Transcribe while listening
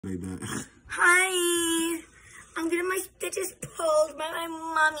Like that. Hi, I'm getting my stitches pulled by my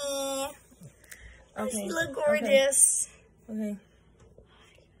mommy. Okay. She look gorgeous. Okay.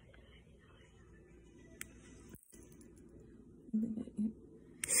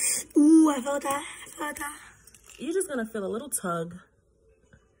 Ooh, I felt that. I felt that. You're just gonna feel a little tug.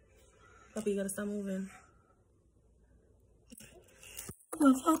 Puppy, you gotta stop moving.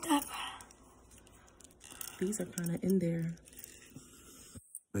 Ooh, I felt that. These are kind of in there.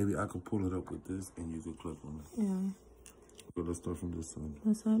 Maybe I could pull it up with this and you could clip on it. Yeah. So let's start from this side.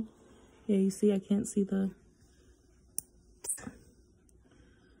 This side? Yeah, you see, I can't see the...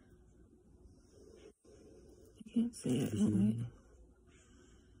 I can't see it. Oh, wait.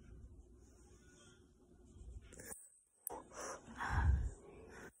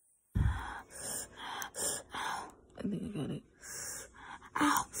 I think I got it.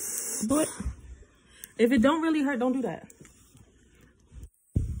 Ow. But if it don't really hurt, don't do that.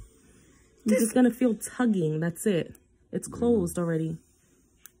 You're just gonna feel tugging. That's it. It's closed already.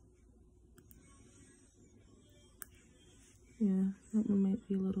 Yeah, that one might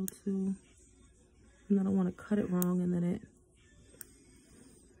be a little too... And I don't want to cut it wrong and then it...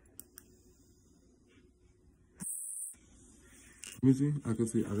 Let me see. I can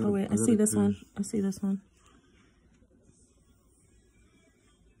see. Oh wait, I see this one. I see this one.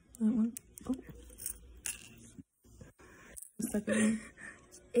 That one. Oh. The second one.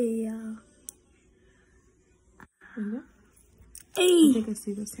 Yeah. Yeah. Hey. I think I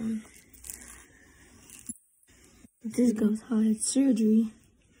see this one. This goes hard. Surgery.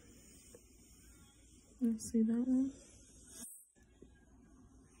 Let's see that one.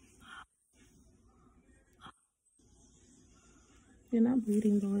 You're not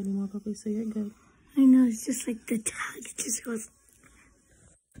bleeding though anymore, puppy, so you're good. I know, it's just like the tag. It just goes.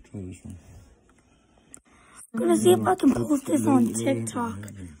 Try this one. I'm gonna see if I can post this on TikTok.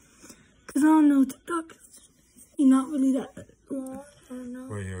 Because I don't know, TikTok is not really that long. I don't know.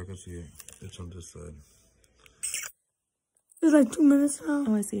 Right here, I can see it. It's on this side. It's like 2 minutes now.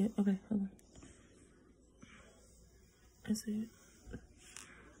 Oh, I see it. Okay, hold on. I see it.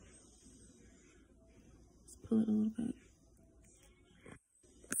 Let's pull it a little bit.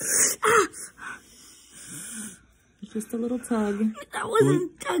 Ah! It's just a little tug. That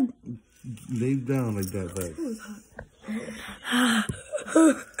wasn't tug. Lay down like that, back.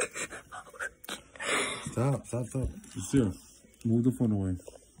 Stop. It's here. Move the phone away.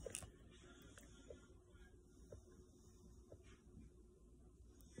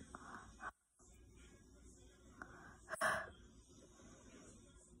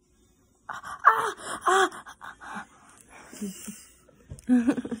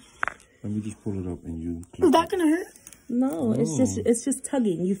 Let me just pull it up and you clip Is that gonna hurt? No, it's just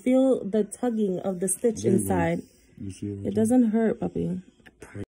tugging. You feel the tugging of the stitch inside. You see it? It doesn't hurt, puppy.